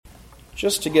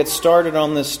Just to get started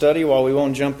on this study, while we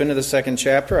won't jump into the second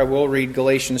chapter, I will read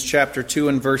Galatians chapter 2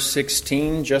 and verse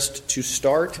 16 just to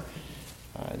start.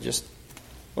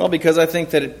 Because I think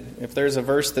that if there's a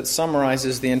verse that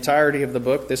summarizes the entirety of the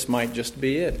book, this might just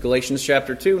be it. Galatians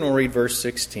chapter 2, and we'll read verse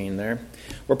 16 there,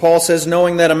 where Paul says,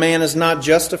 "Knowing that a man is not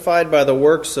justified by the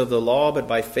works of the law, but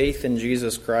by faith in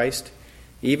Jesus Christ,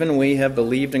 even we have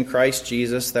believed in Christ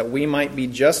Jesus, that we might be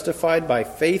justified by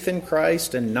faith in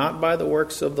Christ and not by the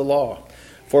works of the law.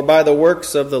 For by the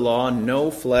works of the law no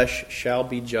flesh shall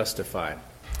be justified."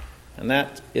 And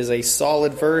that is a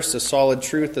solid verse, a solid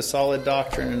truth, a solid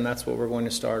doctrine, and that's what we're going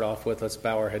to start off with. Let's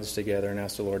bow our heads together and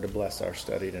ask the Lord to bless our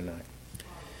study tonight.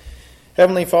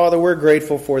 Heavenly Father, we're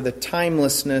grateful for the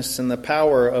timelessness and the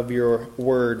power of your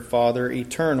word, Father,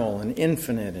 eternal and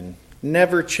infinite and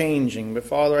never changing. But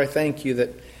Father, I thank you that,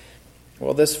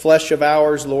 this flesh of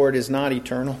ours, Lord, is not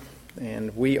eternal,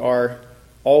 and we are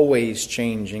always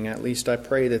changing. At least I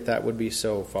pray that that would be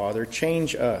so, Father.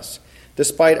 Change us,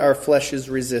 despite our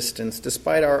flesh's resistance,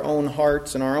 despite our own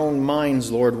hearts and our own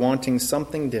minds, Lord, wanting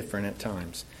something different at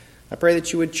times. I pray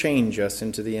that you would change us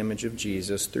into the image of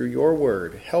Jesus through your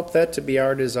word. Help that to be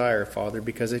our desire, Father,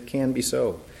 because it can be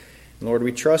so. And Lord,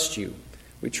 we trust you.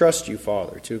 We trust you,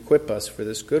 Father, to equip us for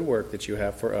this good work that you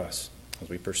have for us as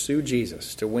we pursue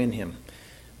Jesus, to win him.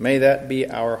 May that be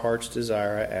our heart's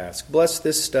desire, I ask. Bless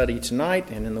this study tonight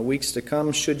and in the weeks to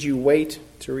come. Should you wait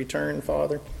to return,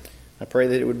 Father, I pray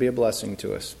that it would be a blessing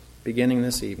to us, beginning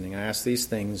this evening. I ask these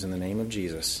things in the name of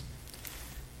Jesus.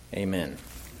 Amen.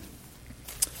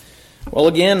 Well,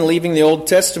 again, leaving the Old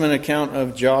Testament account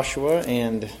of Joshua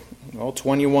and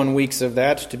 21 weeks of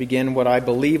that to begin what I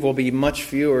believe will be much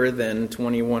fewer than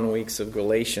 21 weeks of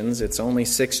Galatians. It's only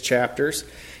 6 chapters.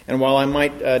 And while I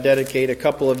might dedicate a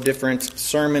couple of different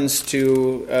sermons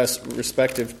to a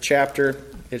respective chapter,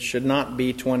 it should not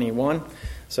be 21.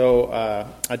 So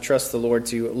I trust the Lord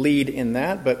to lead in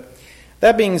that. But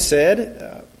that being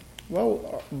said,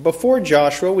 before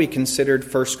Joshua, we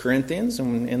considered 1 Corinthians.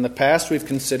 And in the past, we've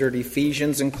considered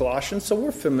Ephesians and Colossians. So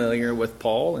we're familiar with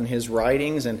Paul and his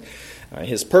writings and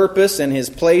his purpose and his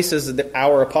place as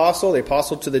our apostle, the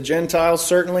apostle to the Gentiles,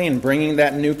 certainly, and bringing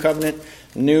that new covenant,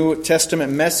 New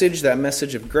Testament message, that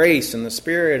message of grace and the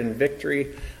Spirit and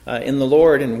victory in the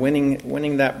Lord and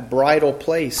winning that bridal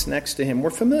place next to him. We're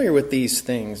familiar with these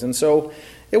things. And so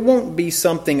it won't be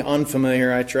something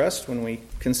unfamiliar, I trust, when we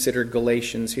consider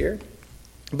Galatians here.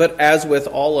 But as with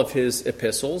all of his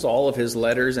epistles, all of his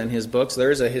letters and his books,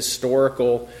 there's a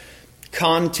historical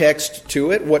context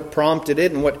to it, what prompted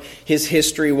it and what his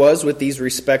history was with these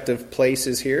respective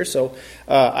places here. So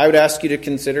I would ask you to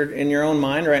consider in your own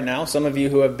mind right now, some of you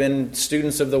who have been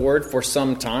students of the Word for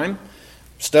some time,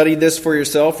 studied this for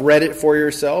yourself, read it for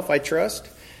yourself, I trust.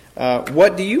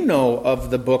 What do you know of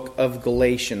the book of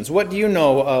Galatians? What do you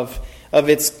know of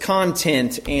its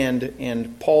content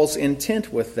and Paul's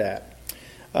intent with that?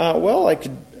 I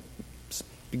could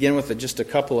begin with just a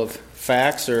couple of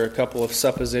facts or a couple of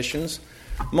suppositions.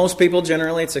 Most people,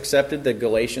 generally, it's accepted that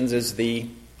Galatians is the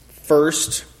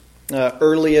first,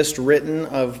 earliest written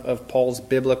of Paul's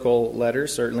biblical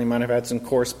letters. Certainly might have had some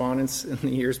correspondence in the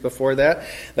years before that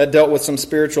dealt with some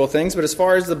spiritual things. But as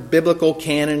far as the biblical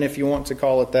canon, if you want to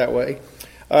call it that way,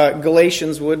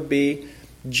 Galatians would be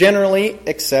generally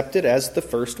accepted as the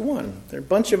first one. There are a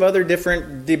bunch of other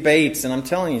different debates, and I'm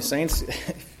telling you, saints,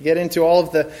 if you get into all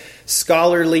of the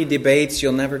scholarly debates,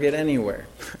 you'll never get anywhere,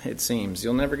 it seems.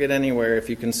 You'll never get anywhere if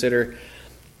you consider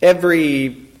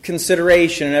every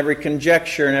consideration and every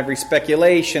conjecture and every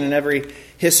speculation and every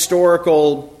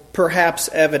historical, perhaps,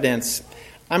 evidence.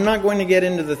 I'm not going to get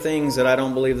into the things that I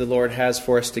don't believe the Lord has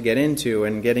for us to get into,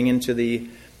 and getting into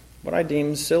what I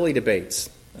deem silly debates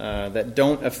that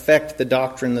don't affect the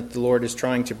doctrine that the Lord is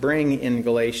trying to bring in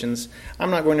Galatians.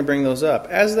 I'm not going to bring those up.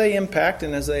 As they impact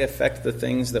and as they affect the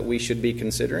things that we should be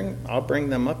considering, I'll bring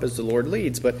them up as the Lord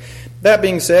leads. But that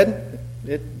being said,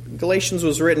 Galatians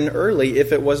was written early,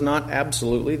 if it was not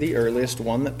absolutely the earliest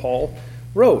one that Paul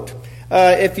wrote.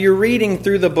 If you're reading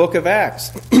through the book of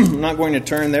Acts, I'm not going to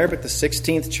turn there, but the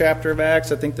 16th chapter of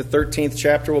Acts, I think the 13th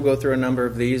chapter, we'll go through a number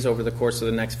of these over the course of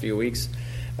the next few weeks.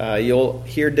 You'll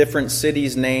hear different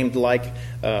cities named like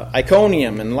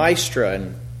Iconium and Lystra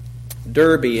and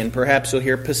Derbe, and perhaps you'll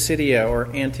hear Pisidia or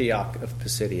Antioch of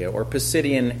Pisidia or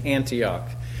Pisidian Antioch.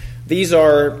 These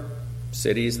are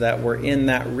cities that were in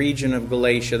that region of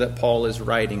Galatia that Paul is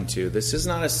writing to. This is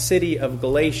not a city of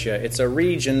Galatia. It's a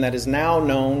region that is now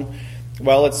known,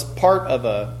 it's part of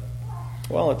a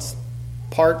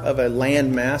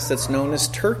landmass that's known as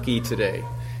Turkey today.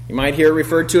 You might hear it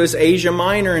referred to as Asia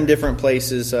Minor in different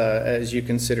places as you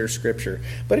consider Scripture.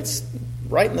 But it's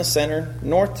right in the center,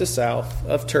 north to south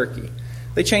of Turkey.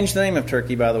 They changed the name of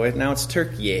Turkey, by the way. Now it's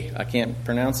Turkey. I can't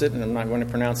pronounce it, and I'm not going to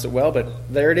pronounce it well,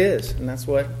 but there it is. And that's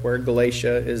where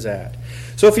Galatia is at.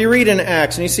 So if you read in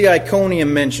Acts and you see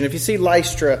Iconium mentioned, if you see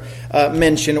Lystra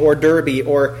mentioned, or Derbe,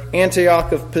 or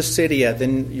Antioch of Pisidia,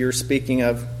 then you're speaking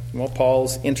of, well,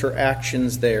 Paul's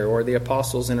interactions there, or the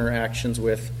apostles' interactions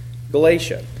with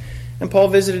Galatia. And Paul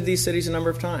visited these cities a number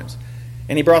of times.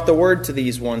 And he brought the word to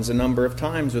these ones a number of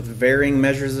times with varying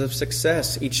measures of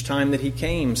success each time that he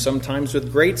came, sometimes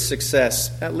with great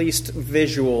success, at least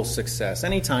visual success,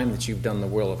 any time that you've done the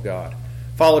will of God,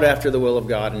 followed after the will of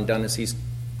God and done as he's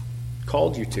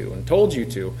called you to and told you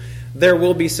to, there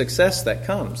will be success that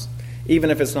comes, even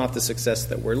if it's not the success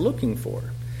that we're looking for.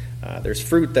 There's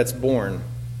fruit that's born,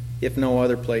 if no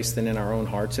other place than in our own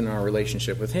hearts and our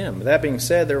relationship with Him. That being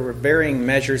said, there were varying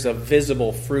measures of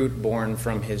visible fruit born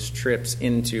from his trips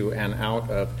into and out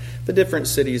of the different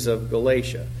cities of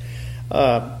Galatia.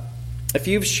 If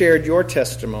you've shared your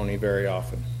testimony very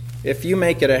often, if you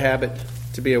make it a habit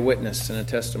to be a witness and a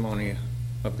testimony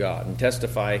of God and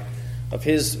testify of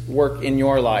His work in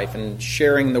your life and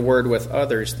sharing the word with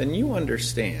others, then you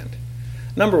understand.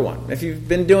 Number one, if you've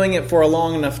been doing it for a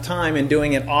long enough time and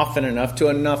doing it often enough to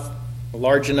a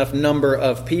large enough number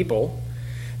of people,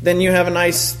 then you have a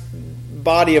nice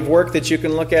body of work that you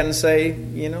can look at and say,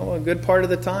 a good part of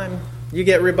the time you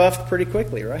get rebuffed pretty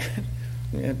quickly, right?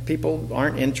 People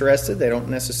aren't interested. They don't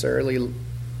necessarily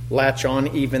latch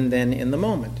on even then in the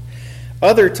moment.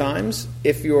 Other times,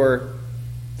 if you're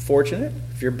fortunate,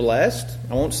 if you're blessed,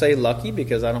 I won't say lucky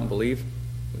because I don't believe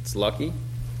it's lucky.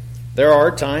 There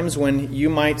are times when you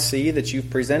might see that you've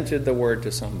presented the word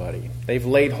to somebody. They've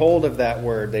laid hold of that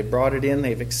word. They've brought it in.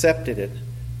 They've accepted it,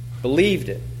 believed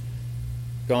it,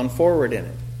 gone forward in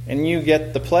it. And you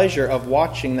get the pleasure of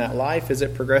watching that life as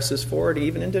it progresses forward,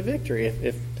 even into victory.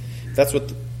 If that's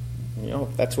what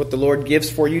if that's what the Lord gives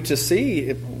for you to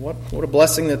see, what a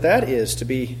blessing that is, to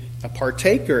be a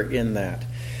partaker in that.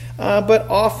 But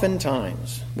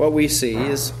oftentimes, what we see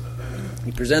is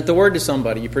you present the word to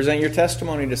somebody, you present your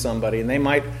testimony to somebody, and they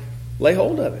might lay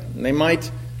hold of it. And they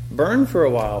might burn for a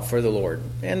while for the Lord.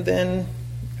 And then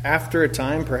after a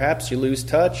time, perhaps you lose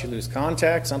touch, you lose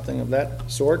contact, something of that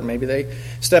sort. Maybe they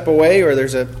step away or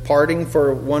there's a parting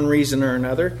for one reason or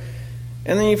another.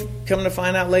 And then you come to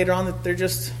find out later on that they're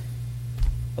just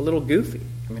a little goofy.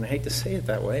 I mean, I hate to say it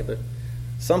that way, but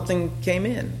something came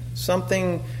in.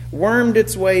 Something wormed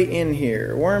its way in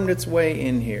here.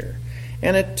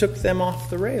 And it took them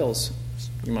off the rails,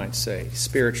 you might say,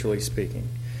 spiritually speaking.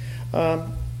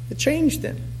 It changed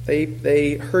them.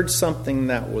 They heard something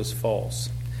that was false.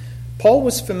 Paul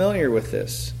was familiar with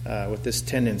this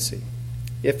tendency.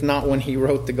 If not when he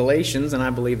wrote the Galatians, and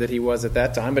I believe that he was at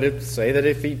that time, but it would say that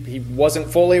if he wasn't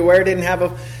fully aware, didn't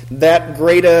have that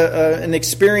great an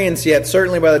experience yet,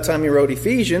 certainly by the time he wrote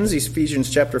Ephesians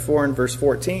chapter 4 and verse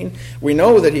 14, we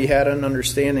know that he had an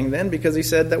understanding then, because he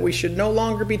said that we should no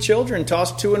longer be children,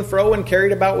 tossed to and fro and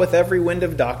carried about with every wind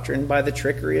of doctrine by the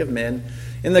trickery of men,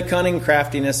 in the cunning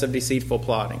craftiness of deceitful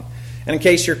plotting. And in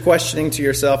case you're questioning to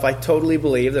yourself, I totally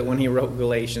believe that when he wrote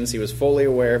Galatians, he was fully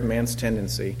aware of man's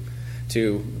tendency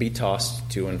to be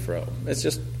tossed to and fro. It's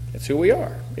who we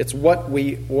are. It's what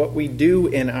we do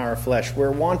in our flesh.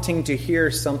 We're wanting to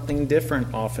hear something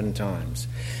different oftentimes.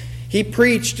 He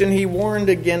preached and he warned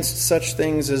against such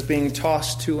things as being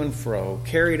tossed to and fro,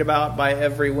 carried about by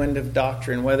every wind of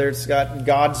doctrine, whether it's got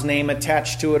God's name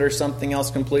attached to it or something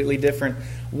else completely different.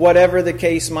 Whatever the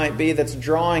case might be that's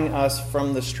drawing us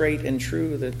from the straight and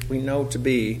true that we know to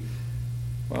be,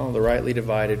 the rightly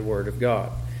divided Word of God.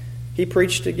 He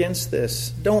preached against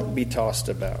this. Don't be tossed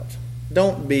about.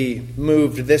 Don't be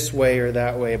moved this way or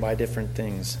that way by different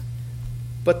things.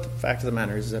 But the fact of the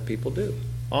matter is that people do.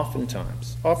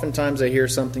 Oftentimes. Oftentimes they hear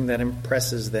something that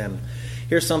impresses them.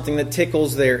 Hear something that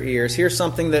tickles their ears. Hear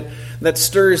something that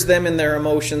stirs them in their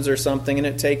emotions or something, and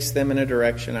it takes them in a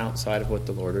direction outside of what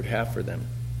the Lord would have for them.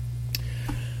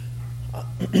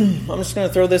 I'm just going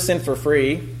to throw this in for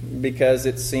free because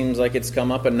it seems like it's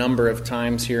come up a number of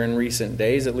times here in recent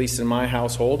days, at least in my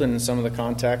household and in some of the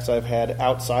contacts I've had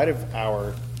outside of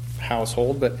our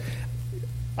household. But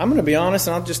I'm going to be honest,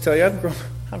 and I'll just tell you,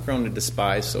 I've grown to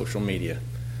despise social media.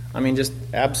 I mean, just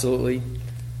absolutely,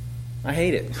 I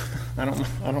hate it. I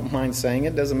don't mind saying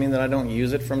it. Doesn't mean that I don't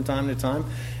use it from time to time.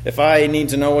 If I need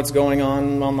to know what's going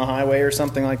on the highway or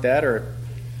something like that, or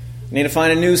need to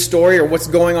find a news story or what's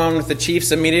going on with the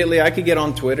Chiefs immediately, I could get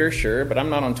on Twitter, sure, but I'm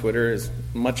not on Twitter as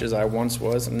much as I once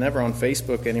was. I'm never on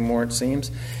Facebook anymore, it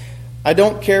seems. I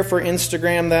don't care for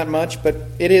Instagram that much, but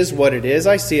it is what it is.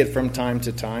 I see it from time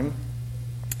to time.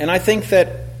 And I think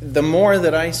that the more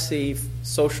that I see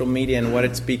social media and what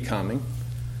it's becoming,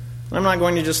 I'm not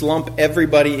going to just lump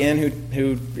everybody in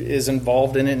who is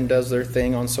involved in it and does their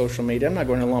thing on social media. I'm not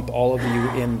going to lump all of you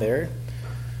in there.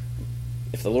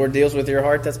 If the Lord deals with your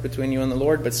heart, that's between you and the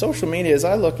Lord. But social media, as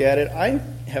I look at it, I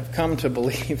have come to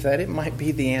believe that it might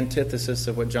be the antithesis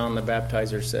of what John the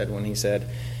Baptizer said when he said,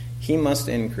 "He must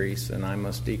increase and I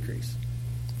must decrease."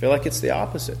 I feel like it's the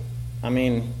opposite. I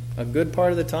mean, a good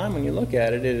part of the time when you look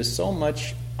at it, it is so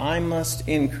much, I must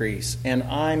increase, and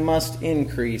I must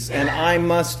increase, and I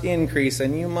must increase,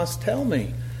 and you must tell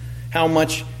me how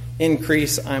much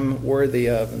increase I'm worthy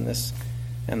of, and this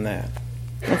and that.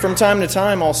 And from time to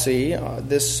time, I'll see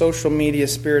this social media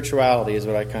spirituality is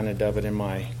what I kind of dub it in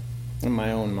my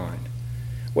own mind,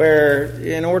 where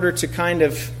in order to kind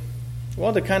of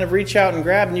reach out and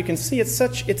grab, and you can see it's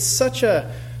such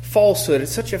a falsehood,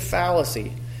 it's such a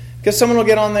fallacy. Because someone will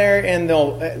get on there and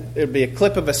it'll be a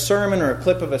clip of a sermon or a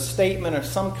clip of a statement or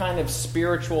some kind of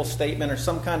spiritual statement or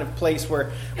some kind of place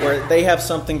where they have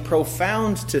something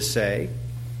profound to say.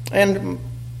 And,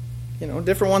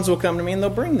 different ones will come to me and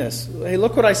they'll bring this. Hey,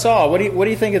 look what I saw. What do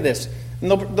you think of this? And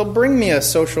they'll bring me a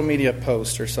social media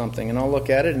post or something, and I'll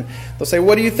look at it and they'll say,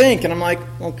 "What do you think?" And I'm like,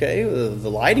 "Okay, the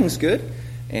lighting's good."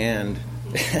 And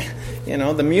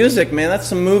the music, man, that's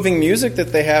some moving music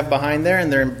that they have behind there,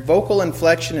 and their vocal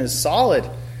inflection is solid.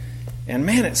 And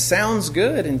man, it sounds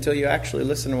good until you actually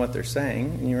listen to what they're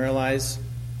saying, and you realize,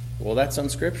 well, that's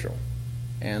unscriptural.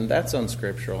 And that's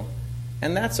unscriptural.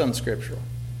 And that's unscriptural.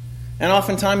 And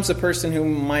oftentimes the person who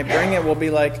might bring it will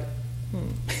be like,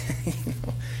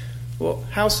 well,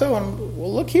 how so?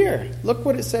 Well, look here. Look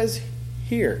what it says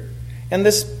here. And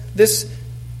this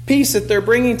piece that they're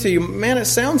bringing to you, man, it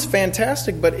sounds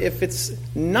fantastic, but if it's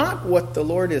not what the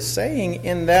Lord is saying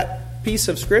in that piece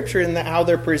of Scripture and how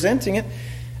they're presenting it,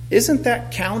 isn't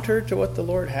that counter to what the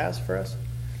Lord has for us?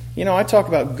 I talk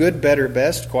about good, better,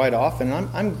 best quite often.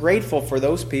 I'm grateful for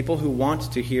those people who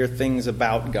want to hear things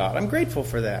about God. I'm grateful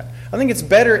for that. I think it's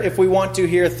better if we want to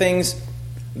hear things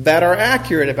that are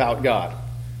accurate about God.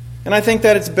 And I think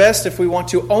that it's best if we want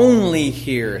to only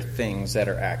hear things that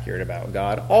are accurate about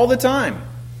God all the time.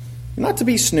 Not to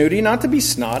be snooty, not to be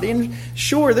snotty. And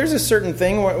sure, there's a certain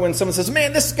thing when someone says,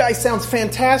 "Man, this guy sounds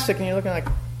fantastic," and you're looking like,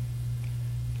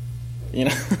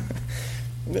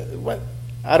 what?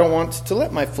 I don't want to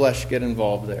let my flesh get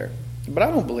involved there. But I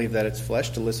don't believe that it's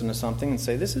flesh to listen to something and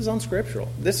say, "This is unscriptural.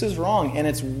 This is wrong." And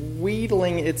it's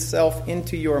wheedling itself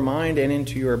into your mind and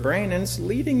into your brain, and it's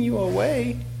leading you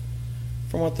away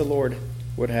from what the Lord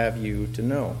would have you to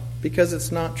know, because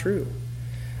it's not true.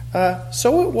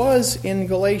 So it was in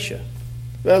Galatia.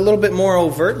 A little bit more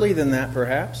overtly than that,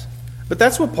 perhaps. But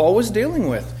that's what Paul was dealing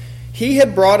with. He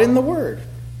had brought in the Word,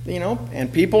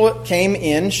 and people came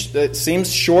in, it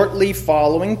seems shortly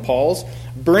following Paul's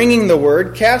bringing the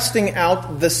Word, casting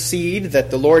out the seed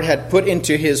that the Lord had put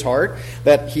into his heart,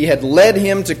 that he had led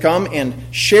him to come and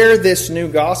share this new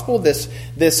gospel, this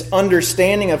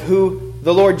understanding of who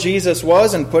the Lord Jesus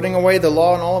was, and putting away the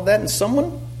law and all of that. And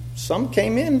some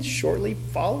came in shortly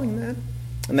following that.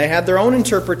 And they had their own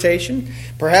interpretation.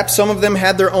 Perhaps some of them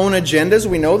had their own agendas.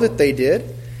 We know that they did.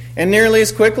 And nearly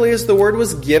as quickly as the word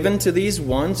was given to these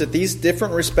ones at these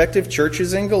different respective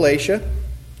churches in Galatia,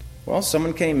 well,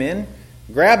 someone came in,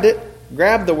 grabbed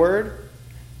the word,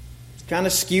 kind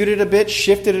of skewed it a bit,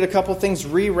 shifted it a couple things,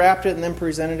 rewrapped it, and then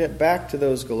presented it back to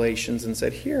those Galatians and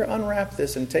said, "Here, unwrap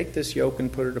this and take this yoke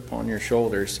and put it upon your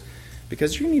shoulders,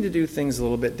 because you need to do things a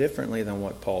little bit differently than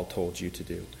what Paul told you to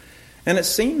do." And it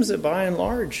seems that by and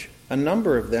large, a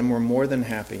number of them were more than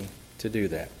happy to do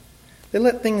that. They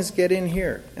let things get in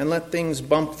here and let things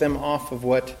bump them off of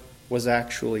what was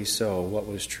actually so, what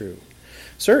was true.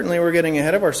 Certainly we're getting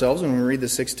ahead of ourselves when we read the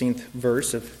 16th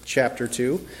verse of chapter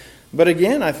 2. But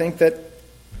again, I think that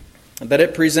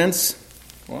it presents,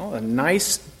 a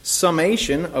nice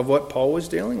summation of what Paul was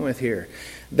dealing with here.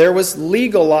 There was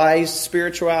legalized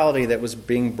spirituality that was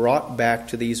being brought back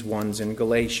to these ones in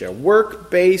Galatia.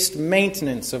 Work-based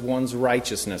maintenance of one's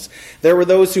righteousness. There were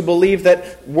those who believed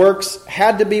that works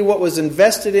had to be what was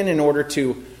invested in order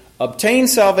to obtain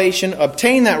salvation,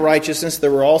 obtain that righteousness. There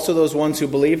were also those ones who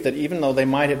believed that even though they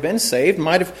might have been saved,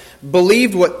 might have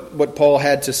believed what Paul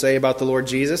had to say about the Lord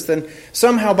Jesus, then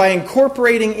somehow by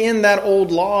incorporating in that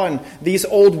old law and these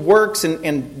old works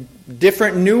and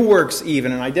different new works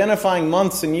even, and identifying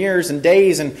months and years and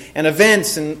days and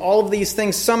events and all of these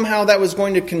things, somehow that was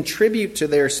going to contribute to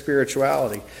their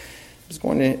spirituality. It was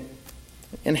going to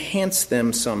enhance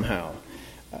them somehow.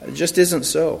 It just isn't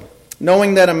so.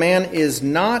 Knowing that a man is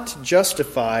not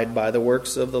justified by the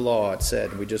works of the law, it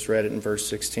said. We just read it in verse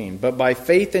 16. But by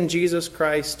faith in Jesus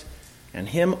Christ and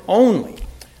Him only.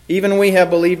 Even we have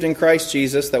believed in Christ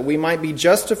Jesus, that we might be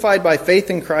justified by faith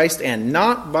in Christ and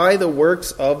not by the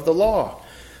works of the law.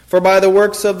 For by the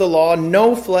works of the law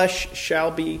no flesh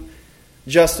shall be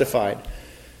justified.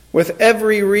 With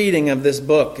every reading of this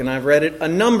book, and I've read it a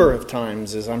number of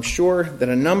times, as I'm sure that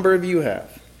a number of you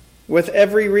have, with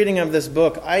every reading of this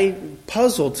book, I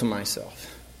puzzle to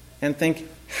myself and think,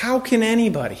 how can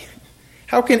anybody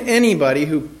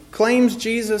who claims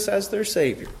Jesus as their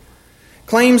Savior,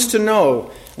 claims to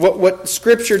know what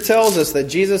Scripture tells us, that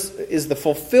Jesus is the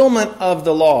fulfillment of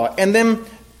the law, and then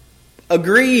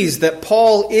agrees that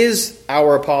Paul is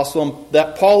our apostle, and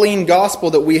that Pauline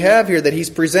gospel that we have here, that he's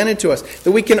presented to us,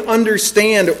 that we can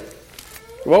understand,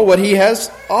 what he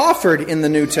has offered in the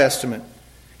New Testament.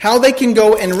 How they can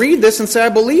go and read this and say, I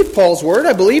believe Paul's word,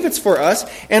 I believe it's for us,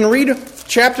 and read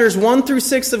chapters 1 through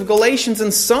 6 of Galatians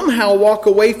and somehow walk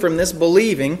away from this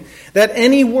believing that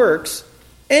any works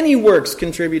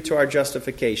contribute to our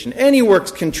justification. Any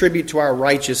works contribute to our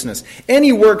righteousness.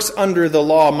 Any works under the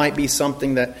law might be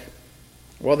something that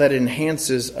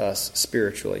enhances us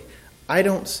spiritually. I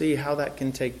don't see how that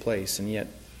can take place, and yet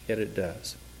it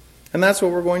does. And that's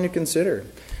what we're going to consider.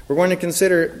 We're going to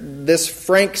consider this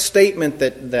frank statement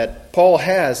that Paul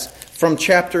has from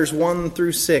chapters 1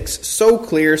 through 6. So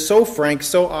clear, so frank,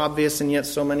 so obvious, and yet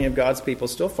so many of God's people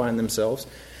still find themselves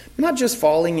not just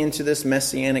falling into this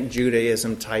Messianic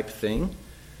Judaism type thing,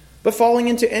 but falling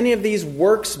into any of these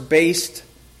works-based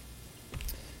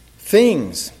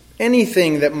things.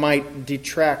 Anything that might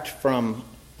detract from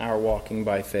our walking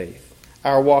by faith.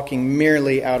 Our walking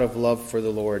merely out of love for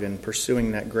the Lord and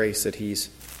pursuing that grace that He's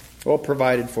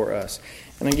provided for us.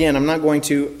 And again, I'm not going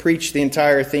to preach the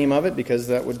entire theme of it because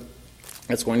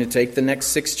that's going to take the next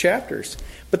 6 chapters.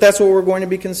 But that's what we're going to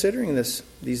be considering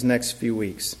these next few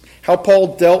weeks. How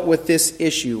Paul dealt with this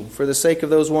issue for the sake of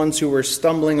those ones who were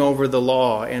stumbling over the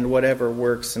law and whatever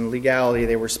works and legality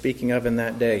they were speaking of in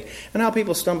that day. And how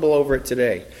people stumble over it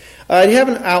today. I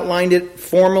haven't outlined it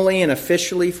formally and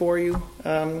officially for you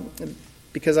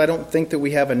because I don't think that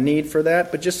we have a need for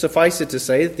that. But just suffice it to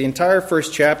say that the entire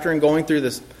first chapter and going through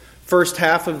this first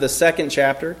half of the second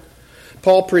chapter,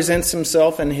 Paul presents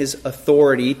himself and his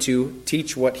authority to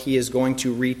teach what he is going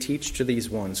to reteach to these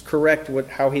ones,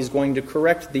 how he's going to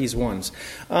correct these ones.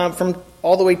 From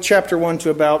all the way chapter 1 to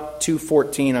about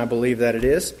 2:14, I believe that it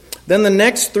is. Then the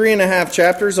next 3.5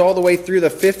 chapters, all the way through the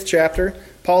 5th chapter,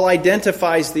 Paul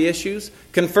identifies the issues,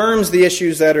 confirms the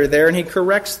issues that are there, and he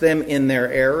corrects them in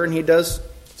their error, and he does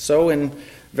so in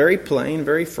very plain,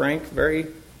 very frank, very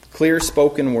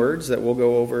clear-spoken words that we'll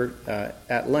go over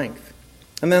at length.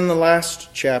 And then the last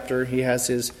chapter, he has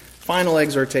his final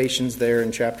exhortations there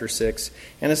in chapter 6,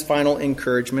 and his final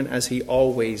encouragement, as he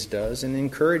always does, in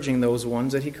encouraging those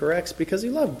ones that he corrects because he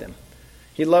loved them.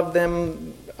 He loved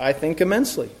them, I think,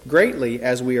 immensely, greatly,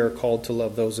 as we are called to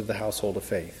love those of the household of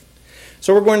faith.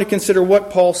 So we're going to consider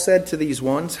what Paul said to these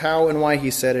ones, how and why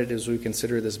he said it, as we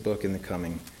consider this book in the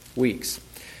coming weeks.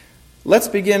 Let's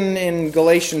begin in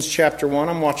Galatians chapter 1.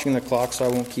 I'm watching the clock, so I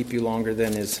won't keep you longer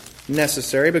than is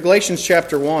necessary. But Galatians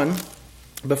chapter 1,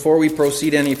 before we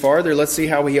proceed any farther, let's see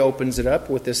how he opens it up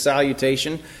with this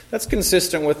salutation that's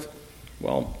consistent with,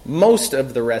 most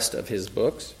of the rest of his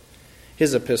books,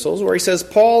 his epistles, where he says,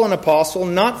 Paul, an apostle,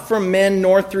 not from men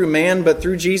nor through man, but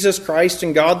through Jesus Christ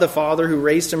and God the Father who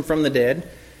raised him from the dead,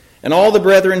 and all the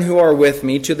brethren who are with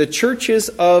me, to the churches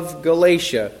of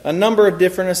Galatia, a number of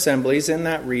different assemblies in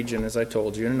that region, as I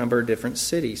told you, in a number of different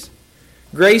cities.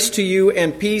 Grace to you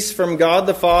and peace from God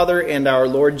the Father and our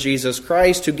Lord Jesus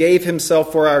Christ, who gave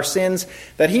himself for our sins,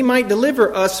 that he might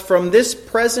deliver us from this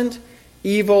present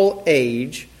evil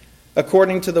age,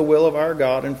 according to the will of our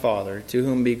God and Father, to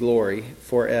whom be glory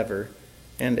forever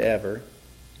and ever.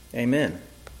 Amen.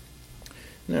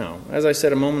 Now, as I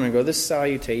said a moment ago, this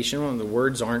salutation, the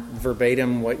words aren't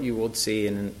verbatim what you would see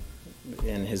in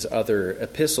his other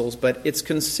epistles, but it's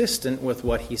consistent with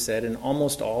what he said in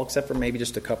almost all, except for maybe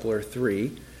just a couple or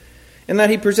 3, and that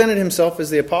he presented himself as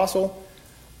the apostle,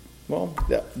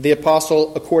 the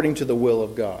apostle according to the will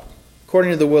of God,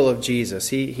 according to the will of Jesus.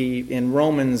 He in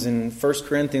Romans and 1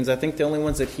 Corinthians, I think the only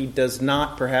ones that he does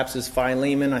not, perhaps, is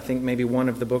Philemon. I think maybe one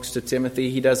of the books to Timothy,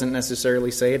 he doesn't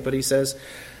necessarily say it, but he says,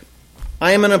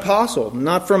 I am an apostle,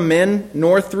 not from men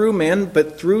nor through men,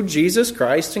 but through Jesus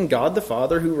Christ and God the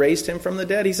Father who raised him from the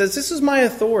dead. He says, this is my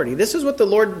authority. This is what the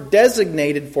Lord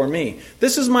designated for me.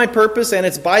 This is my purpose, and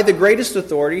it's by the greatest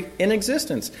authority in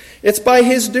existence. It's by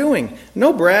his doing.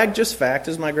 No brag, just fact,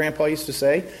 as my grandpa used to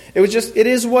say. It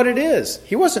is what it is.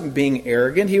 He wasn't being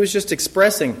arrogant. He was just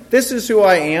expressing, this is who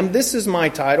I am, this is my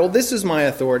title, this is my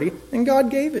authority, and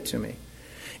God gave it to me.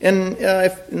 And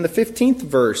in the 15th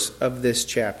verse of this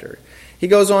chapter, he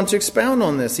goes on to expound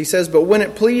on this. He says, "But when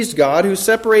it pleased God, who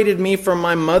separated me from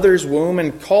my mother's womb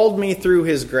and called me through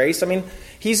his grace." I mean,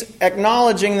 he's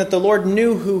acknowledging that the Lord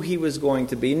knew who he was going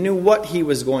to be, knew what he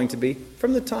was going to be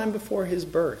from the time before his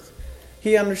birth.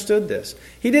 He understood this.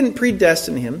 He didn't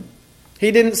predestine him.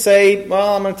 He didn't say,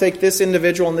 well, I'm going to take this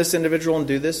individual and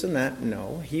do this and that.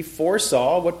 No, he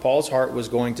foresaw what Paul's heart was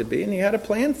going to be, and he had a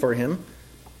plan for him.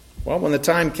 Well, when the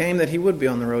time came that he would be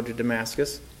on the road to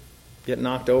Damascus, get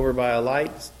knocked over by a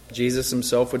light, Jesus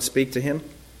himself would speak to him,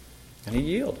 and he'd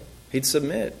yield. He'd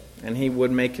submit, and he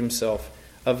would make himself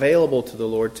available to the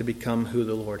Lord to become who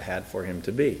the Lord had for him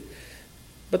to be.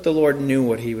 But the Lord knew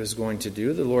what he was going to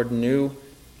do. The Lord knew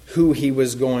who he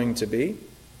was going to be.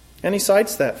 And he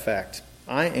cites that fact.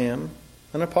 I am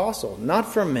an apostle,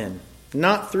 not from men,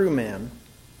 not through man,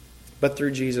 but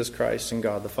through Jesus Christ and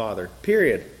God the Father.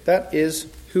 Period. That is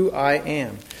who I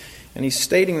am. And he's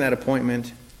stating that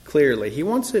appointment clearly. He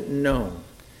wants it known.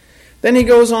 Then he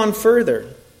goes on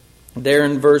further, there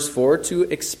in verse 4, to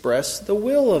express the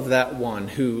will of that one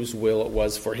whose will it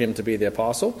was for him to be the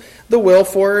apostle, the will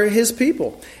for his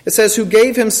people. It says, who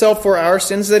gave himself for our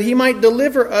sins that he might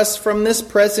deliver us from this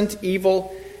present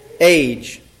evil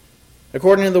age,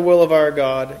 according to the will of our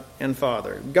God and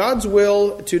Father. God's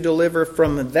will to deliver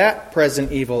from that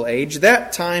present evil age,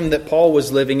 that time that Paul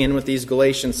was living in with these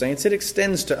Galatian saints, it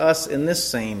extends to us in this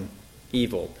same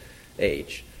evil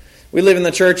age. We live in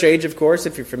the church age, of course,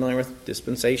 if you're familiar with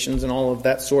dispensations and all of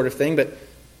that sort of thing. But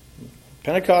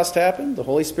Pentecost happened. The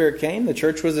Holy Spirit came. The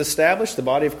church was established, the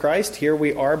body of Christ. Here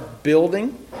we are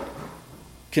building,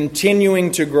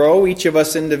 continuing to grow, each of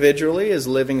us individually as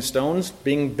living stones,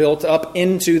 being built up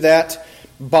into that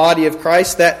body of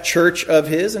Christ, that church of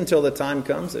His, until the time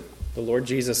comes that the Lord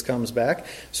Jesus comes back.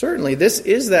 Certainly, this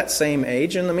is that same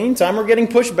age. In the meantime, we're getting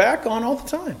pushed back on all the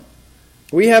time.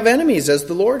 We have enemies as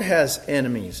the Lord has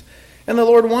enemies. And the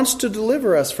Lord wants to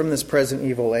deliver us from this present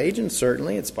evil age, and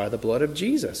certainly it's by the blood of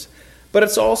Jesus. But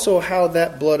it's also how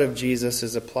that blood of Jesus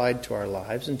is applied to our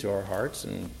lives and to our hearts,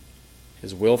 and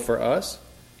His will for us,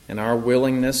 and our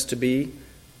willingness to be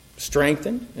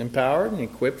strengthened, empowered, and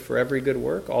equipped for every good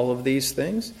work, all of these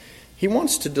things. He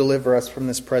wants to deliver us from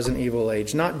this present evil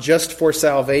age, not just for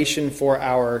salvation, for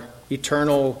our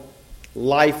eternal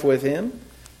life with Him,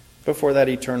 but for that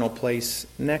eternal place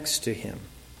next to Him.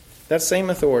 That same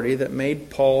authority that made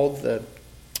Paul the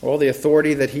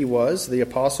authority that he was, the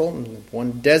apostle,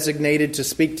 one designated to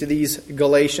speak to these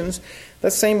Galatians,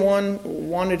 that same one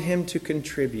wanted him to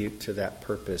contribute to that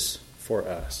purpose for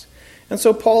us. And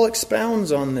so Paul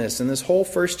expounds on this in this whole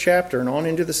first chapter and on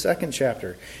into the second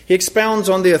chapter. He expounds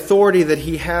on the authority that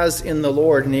he has in the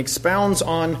Lord, and he expounds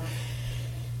on,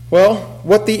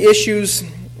 what the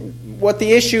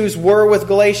issues were with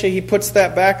Galatia. He puts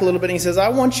that back a little bit and he says, I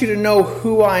want you to know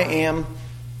who I am,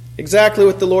 exactly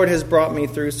what the Lord has brought me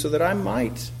through, so that I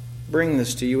might bring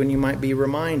this to you and you might be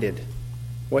reminded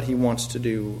what He wants to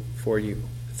do for you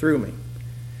through me.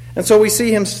 And so we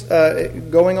see him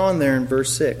going on there in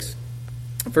verse 6.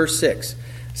 Verse 6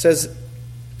 says,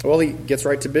 he gets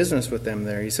right to business with them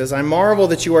there. He says, I marvel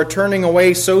that you are turning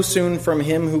away so soon from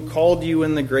Him who called you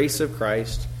in the grace of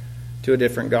Christ to a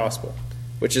different gospel,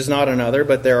 which is not another,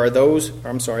 but there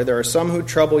are some who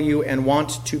trouble you and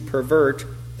want to pervert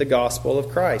the gospel of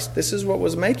Christ. This is what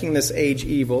was making this age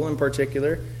evil, in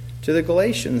particular to the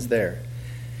Galatians there.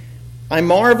 I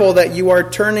marvel that you are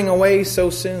turning away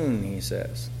so soon, he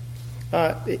says.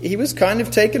 He was kind of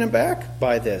taken aback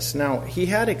by this. Now, he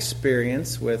had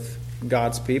experience with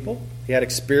God's people. He had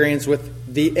experience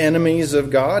with the enemies of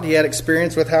God. He had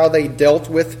experience with how they dealt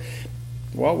with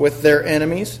their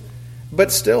enemies.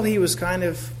 But still, he was kind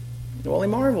of, he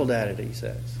marveled at it, he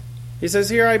says. He says,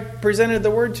 here I presented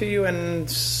the word to you, and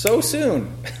so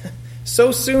soon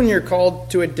you're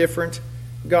called to a different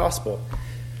gospel.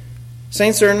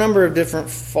 Saints, there are a number of different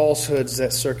falsehoods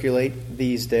that circulate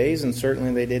these days, and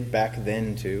certainly they did back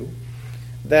then too,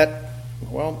 that,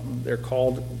 they're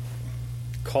called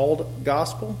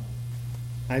gospel.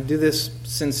 I do this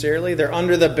sincerely. They're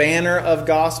under the banner of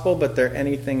gospel, but they're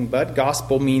anything but.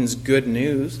 Gospel means good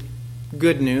news.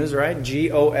 Good news, right?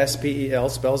 Gospel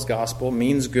spells gospel,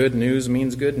 means good news.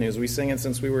 We sing it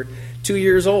since we were 2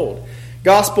 years old.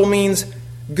 Gospel means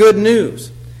good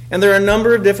news. And there are a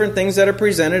number of different things that are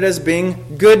presented as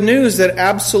being good news that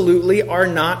absolutely are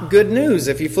not good news.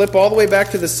 If you flip all the way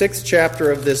back to the 6th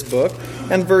chapter of this book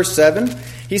and verse 7,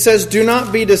 he says, do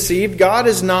not be deceived. God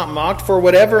is not mocked, for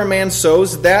whatever a man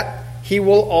sows, that he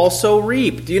will also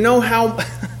reap. Do you know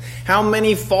how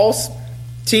many false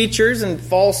teachers and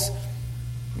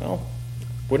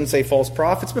wouldn't say false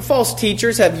prophets, but false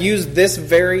teachers have used this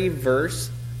very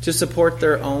verse to support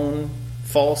their own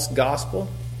false gospel?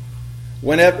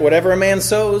 Whatever a man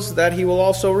sows, that he will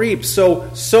also reap.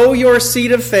 So sow your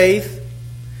seed of faith.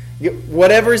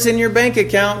 Whatever's in your bank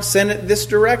account, send it this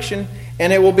direction,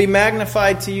 and it will be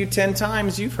magnified to you 10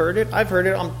 times. You've heard it. I've heard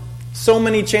it on so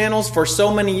many channels for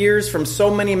so many years from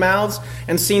so many mouths,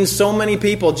 and seen so many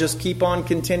people just keep on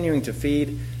continuing to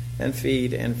feed and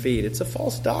feed and feed. It's a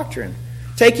false doctrine.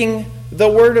 Taking the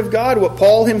Word of God, what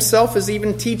Paul himself is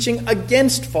even teaching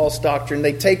against false doctrine.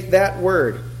 They take that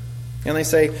word and they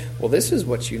say, well, this is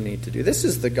what you need to do. This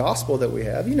is the gospel that we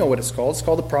have. You know what it's called. It's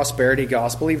called the prosperity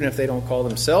gospel, even if they don't call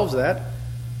themselves that.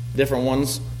 Different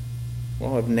ones,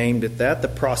 well, have named it that, the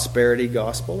prosperity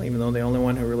gospel, even though the only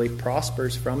one who really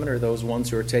prospers from it are those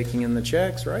ones who are taking in the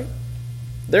checks, right?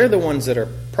 They're the ones that are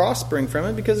prospering from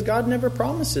it because God never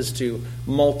promises to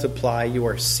multiply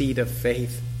your seed of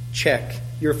faith check,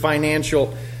 your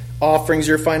financial offerings,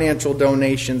 your financial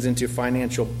donations into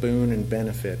financial boon and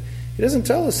benefit. He doesn't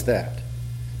tell us that.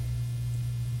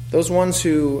 Those ones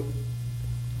who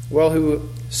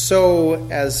sow,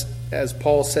 as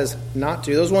Paul says not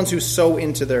to, those ones who sow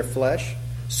into their flesh's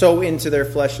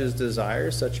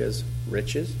desires, such as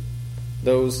riches,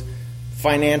 those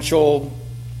financial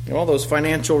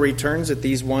returns that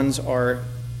these ones are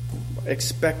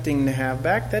expecting to have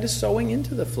back, that is sowing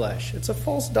into the flesh. It's a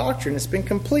false doctrine. It's been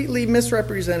completely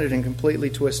misrepresented and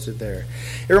completely twisted there.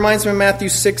 It reminds me of Matthew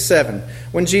 6:7,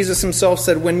 when Jesus himself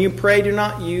said, when you pray, do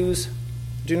not use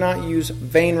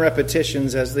vain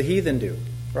repetitions as the heathen do.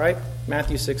 Right?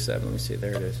 Matthew 6:7. Let me see.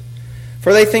 There it is.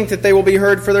 For they think that they will be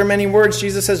heard for their many words.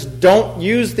 Jesus says, don't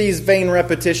use these vain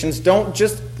repetitions. Don't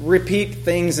just repeat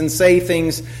things and say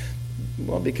things,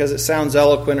 well, because it sounds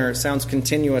eloquent or it sounds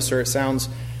continuous or it sounds,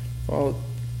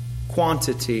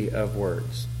 quantity of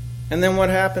words. And then what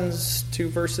happens 2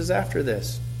 verses after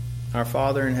this? Our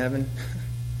Father in heaven,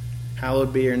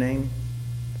 hallowed be your name.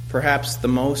 Perhaps the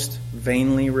most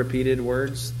vainly repeated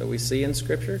words that we see in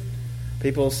Scripture.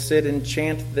 People sit and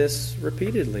chant this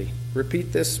repeatedly.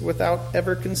 Repeat this without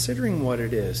ever considering what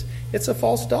it is. It's a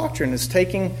false doctrine. It's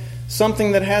taking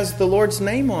something that has the Lord's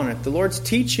name on it, the Lord's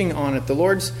teaching on it, the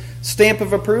Lord's stamp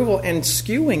of approval, and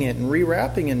skewing it and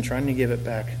rewrapping it and trying to give it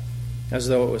back as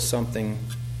though it was something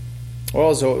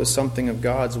of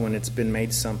God's when it's been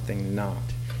made something not.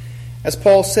 As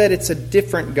Paul said, it's a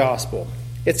different gospel.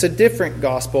 It's a different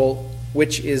gospel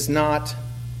which is not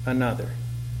another.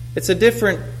 It's a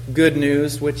different good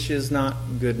news which is not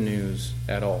good news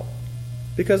at all,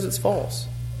 because it's false.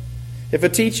 If a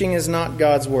teaching is not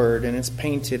God's word and it's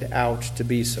painted out to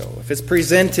be so, if it's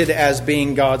presented as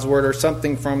being God's word or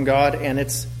something from God and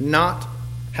it's not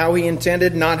how he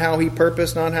intended, not how he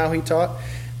purposed, not how he taught,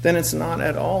 then it's not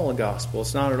at all a gospel.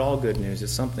 It's not at all good news.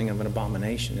 It's something of an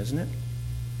abomination, isn't it?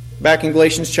 Back in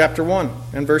Galatians chapter 1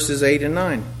 and verses 8 and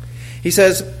 9.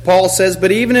 Paul says,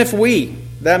 but even if we,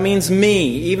 that means me,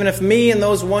 even if me and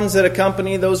those ones that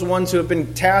accompany, those ones who have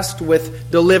been tasked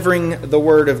with delivering the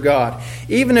word of God,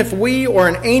 even if we or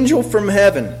an angel from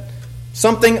heaven,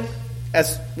 something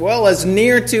as well as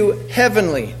near to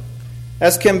heavenly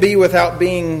as can be without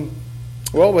being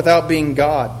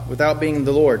God, without being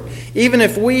the Lord. Even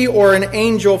if we or an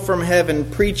angel from heaven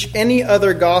preach any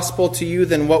other gospel to you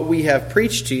than what we have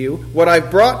preached to you, what I've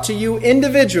brought to you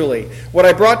individually, what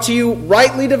I brought to you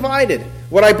rightly divided,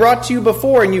 what I brought to you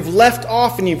before and you've left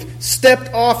off and you've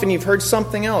stepped off and you've heard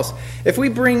something else. If we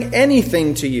bring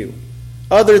anything to you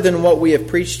other than what we have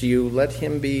preached to you, let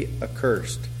him be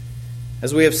accursed.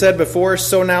 As we have said before,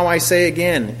 so now I say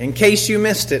again, in case you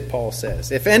missed it, Paul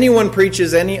says, if anyone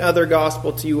preaches any other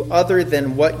gospel to you other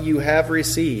than what you have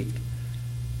received,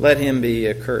 let him be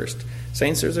accursed.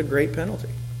 Saints, there's a great penalty,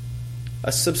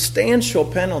 a substantial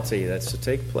penalty that's to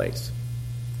take place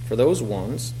for those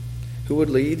ones who would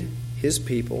lead his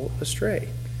people astray.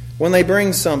 When they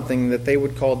bring something that they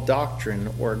would call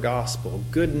doctrine or gospel,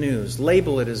 good news,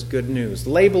 label it as good news,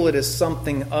 label it as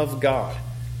something of God,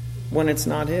 when it's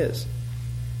not his.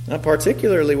 Now,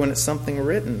 particularly when it's something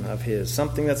written of his,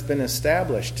 something that's been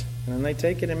established, and then they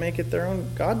take it and make it their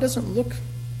own. God doesn't look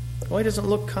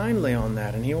kindly on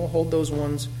that, and he will hold those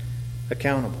ones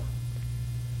accountable.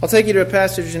 I'll take you to a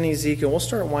passage in Ezekiel. We'll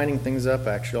start winding things up,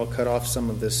 actually. I'll cut off some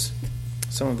of this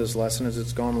lesson as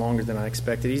it's gone longer than I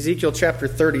expected. Ezekiel chapter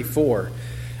 34.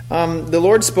 The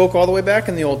Lord spoke all the way back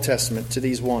in the Old Testament to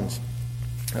these ones.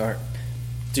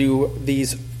 To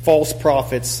these false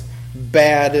prophets,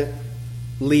 bad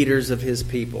leaders of his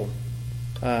people,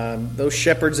 those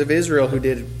shepherds of Israel who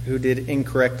did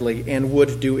incorrectly and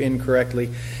would do incorrectly.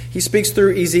 He speaks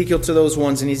through Ezekiel to those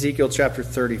ones in Ezekiel chapter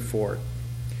 34.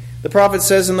 The prophet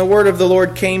says, "And the word of the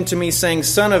Lord came to me, saying,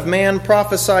 Son of man,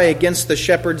 prophesy against the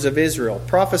shepherds of Israel.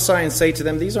 Prophesy and say to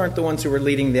them," these aren't the ones who are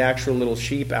leading the actual little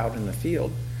sheep out in the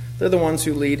field. They're the ones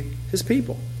who lead his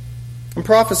people. "And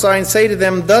prophesy and say to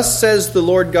them, Thus says the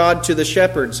Lord God to the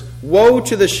shepherds, Woe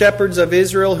to the shepherds of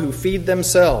Israel who feed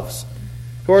themselves,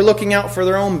 who are looking out for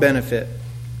their own benefit,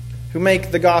 who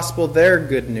make the gospel their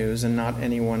good news and not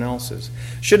anyone else's.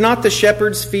 Should not the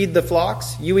shepherds feed the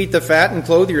flocks? You eat the fat and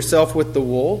clothe yourself with the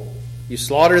wool. You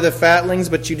slaughter the fatlings,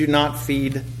 but you do not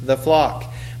feed the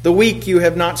flock. The weak you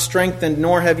have not strengthened,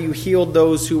 nor have you healed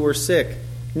those who were sick,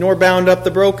 nor bound up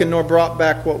the broken, nor brought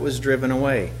back what was driven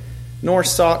away, nor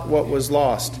sought what was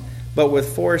lost, but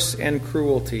with force and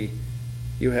cruelty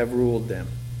you have ruled them."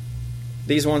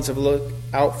 These ones have looked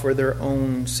out for their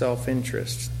own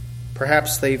self-interest.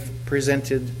 Perhaps they've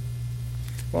presented,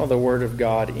 the Word of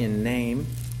God in name,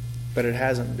 but it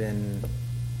hasn't been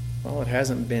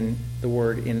the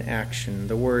Word in action,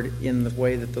 the Word in the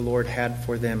way that the Lord had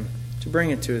for them to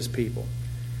bring it to His people.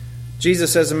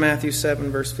 Jesus says in Matthew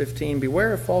 7, verse 15,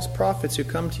 "Beware of false prophets who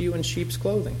come to you in sheep's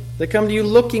clothing. They come to you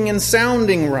looking and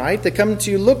sounding right. They come to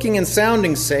you looking and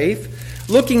sounding safe,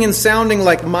 looking and sounding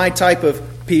like my type of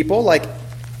people, like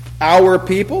our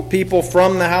people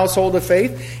from the household of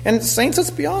faith." And saints,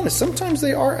 let's be honest, sometimes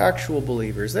they are actual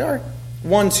believers. They are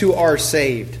ones who are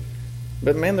saved.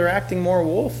 But man, they're acting more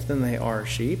wolf than they are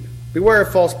sheep. "Beware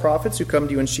of false prophets who come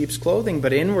to you in sheep's clothing,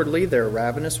 but inwardly they're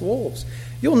ravenous wolves.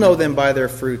 You'll know them by their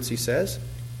fruits," he says.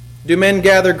 "Do men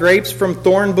gather grapes from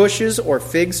thorn bushes or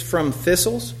figs from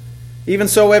thistles? Even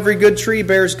so, every good tree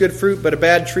bears good fruit, but a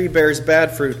bad tree bears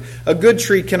bad fruit. A good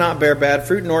tree cannot bear bad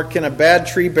fruit, nor can a bad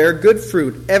tree bear good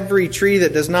fruit. Every tree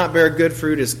that does not bear good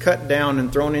fruit is cut down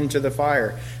and thrown into the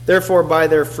fire. Therefore, by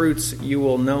their fruits you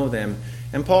will know them."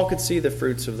 And Paul could see the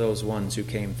fruits of those ones who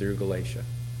came through Galatia.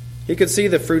 He could see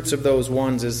the fruits of those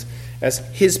ones as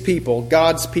his people,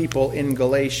 God's people in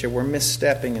Galatia, were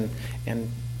misstepping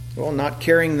and not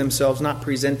carrying themselves, not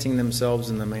presenting themselves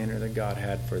in the manner that God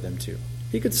had for them to.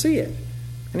 He could see it.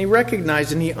 And he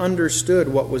recognized and he understood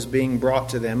what was being brought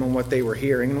to them and what they were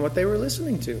hearing and what they were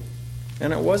listening to.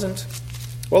 And it wasn't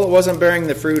bearing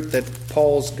the fruit that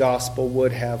Paul's gospel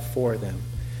would have for them.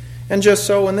 And just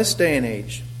so in this day and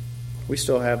age, we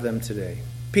still have them today.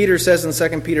 Peter says in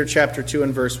 2 Peter chapter 2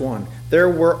 and verse 1, "There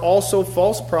were also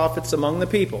false prophets among the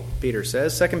people," Peter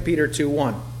says, 2 Peter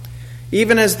 2:1,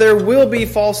 "even as there will be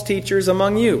false teachers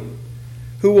among you,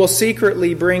 who will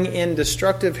secretly bring in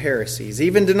destructive heresies,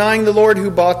 even denying the Lord who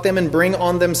bought them, and bring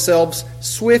on themselves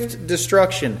swift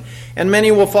destruction. And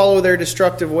many will follow their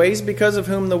destructive ways, because of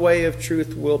whom the way of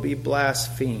truth will be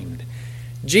blasphemed."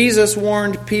 Jesus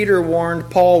warned, Peter warned,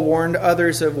 Paul warned,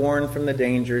 others have warned from the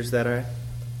dangers that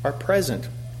are present,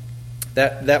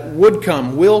 that would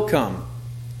come, will come.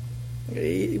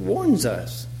 He warns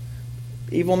us.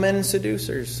 Evil men and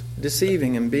seducers,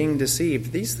 deceiving and being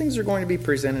deceived. These things are going to be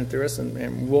presented to us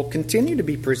and will continue to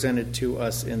be presented to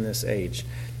us in this age.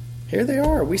 Here they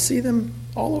are. We see them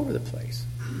all over the place.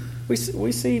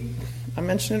 We see, I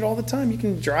mention it all the time, you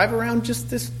can drive around just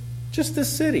this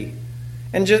city.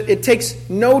 And it takes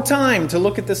no time to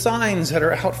look at the signs that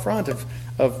are out front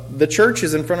of the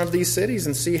churches in front of these cities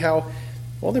and see how,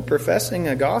 they're professing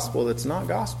a gospel that's not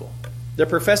gospel. They're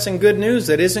professing good news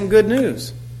that isn't good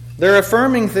news. They're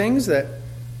affirming things that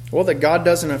God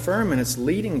doesn't affirm, and it's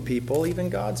leading people, even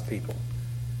God's people,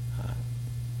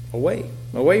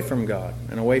 away from God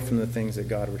and away from the things that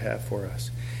God would have for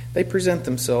us. They present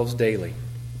themselves daily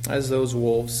as those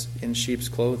wolves in sheep's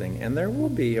clothing, and there will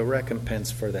be a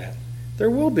recompense for that. There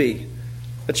will be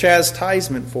a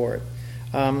chastisement for it.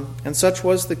 And such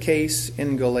was the case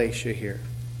in Galatia here.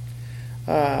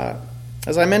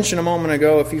 As I mentioned a moment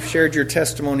ago, if you've shared your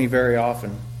testimony very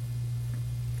often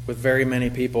with very many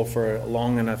people for a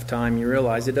long enough time, you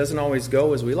realize it doesn't always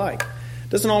go as we like. It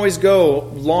doesn't always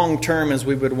go long term as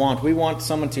we would want. We want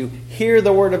someone to hear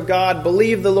the Word of God,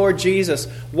 believe the Lord Jesus,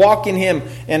 walk in Him,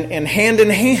 and hand in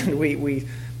hand we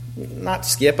not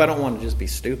skip, I don't want to just be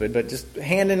stupid, but just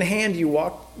hand in hand you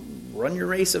walk, run your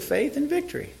race of faith in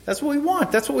victory. That's what we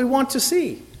want. That's what we want to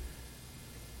see.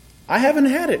 I haven't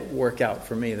had it work out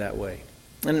for me that way.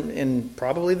 And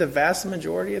probably the vast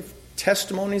majority of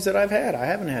testimonies that I've had, I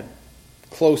haven't had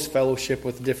close fellowship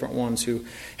with different ones who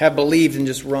have believed and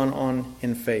just run on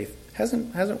in faith.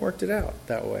 Hasn't worked it out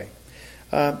that way.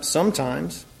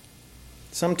 Sometimes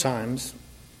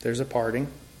there's a parting,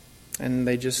 and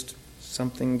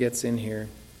something gets in here,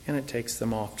 and it takes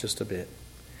them off just a bit.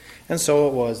 And so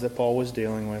it was that Paul was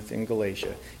dealing with in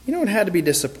Galatia. It had to be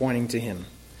disappointing to him.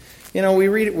 We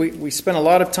read it. We spent a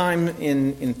lot of time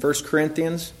in 1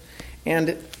 Corinthians,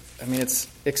 and it's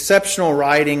exceptional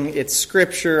writing. It's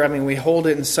Scripture. We hold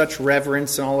it in such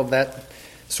reverence and all of that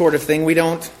sort of thing.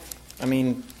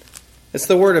 It's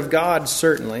the Word of God,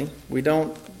 certainly. We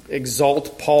don't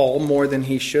exalt Paul more than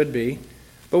he should be.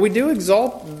 But we do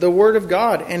exalt the Word of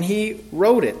God, and he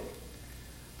wrote it.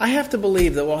 I have to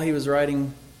believe that while he was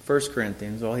writing 1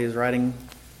 Corinthians, while he was writing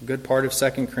a good part of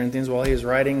 2 Corinthians, while he was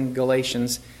writing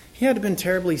Galatians, he had to have been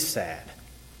terribly sad.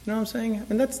 You know what I'm saying?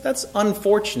 And that's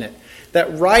unfortunate.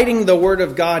 That writing the Word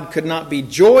of God could not be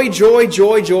joy, joy,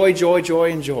 joy, joy, joy,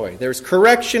 joy, and joy. There's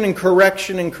correction and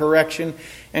correction and correction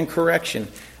and correction.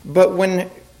 But when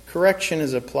correction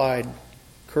is applied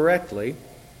correctly,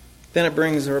 then it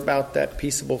brings about that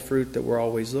peaceable fruit that we're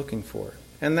always looking for.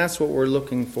 And that's what we're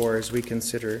looking for as we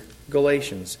consider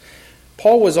Galatians.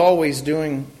 Paul was always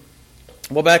doing,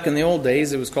 back in the old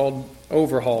days, it was called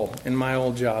overhaul in my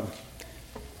old job.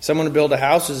 Someone would build a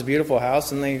house, it was a beautiful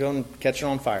house, and they go and catch it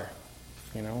on fire.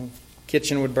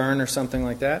 Kitchen would burn or something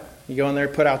like that. You go in there,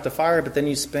 put out the fire, but then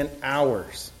you spent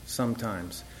hours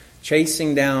sometimes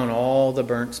chasing down all the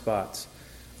burnt spots,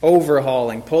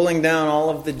 overhauling, pulling down all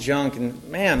of the junk. And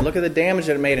man, look at the damage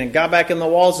that it made. And it got back in the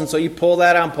walls, and so you pull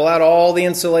that out and pull out all the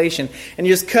insulation. And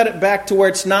you just cut it back to where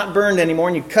it's not burned anymore.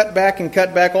 And you cut back,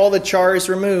 all the char is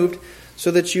removed so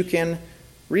that you can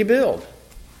rebuild.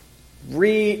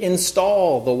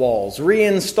 Reinstall the walls,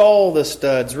 reinstall the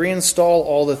studs, reinstall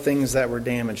all the things that were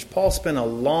damaged. Paul spent a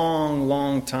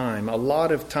long time, a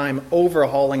lot of time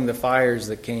overhauling the fires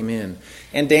that came in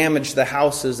and damaged the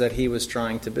houses that he was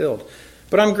trying to build.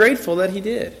 But I'm grateful that he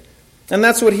did. And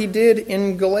that's what he did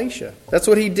in Galatia. That's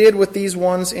what he did with these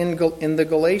ones in the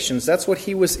Galatians. That's what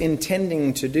he was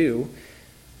intending to do,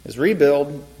 is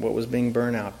rebuild what was being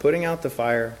burned out, putting out the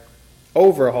fire,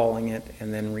 overhauling it,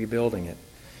 and then rebuilding it.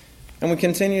 And we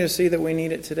continue to see that we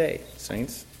need it today,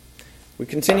 saints. We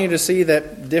continue to see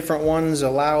that different ones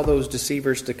allow those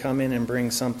deceivers to come in and bring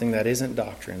something that isn't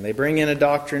doctrine. They bring in a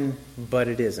doctrine, but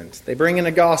it isn't. They bring in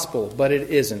a gospel, but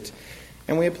it isn't.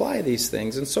 And we apply these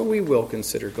things, and so we will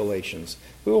consider Galatians.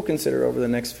 We will consider over the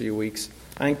next few weeks.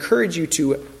 I encourage you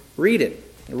to read it.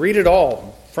 Read it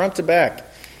all, front to back,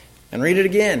 and read it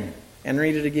again. And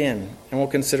read it again. And we'll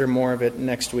consider more of it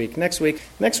next week. Next week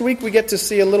we get to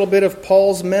see a little bit of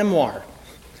Paul's memoir.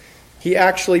 He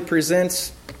actually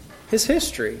presents his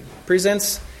history,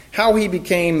 presents how he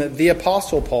became the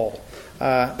Apostle Paul.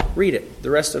 Read it,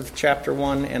 the rest of chapter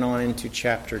 1 and on into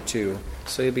chapter 2.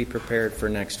 So you'll be prepared for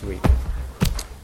next week.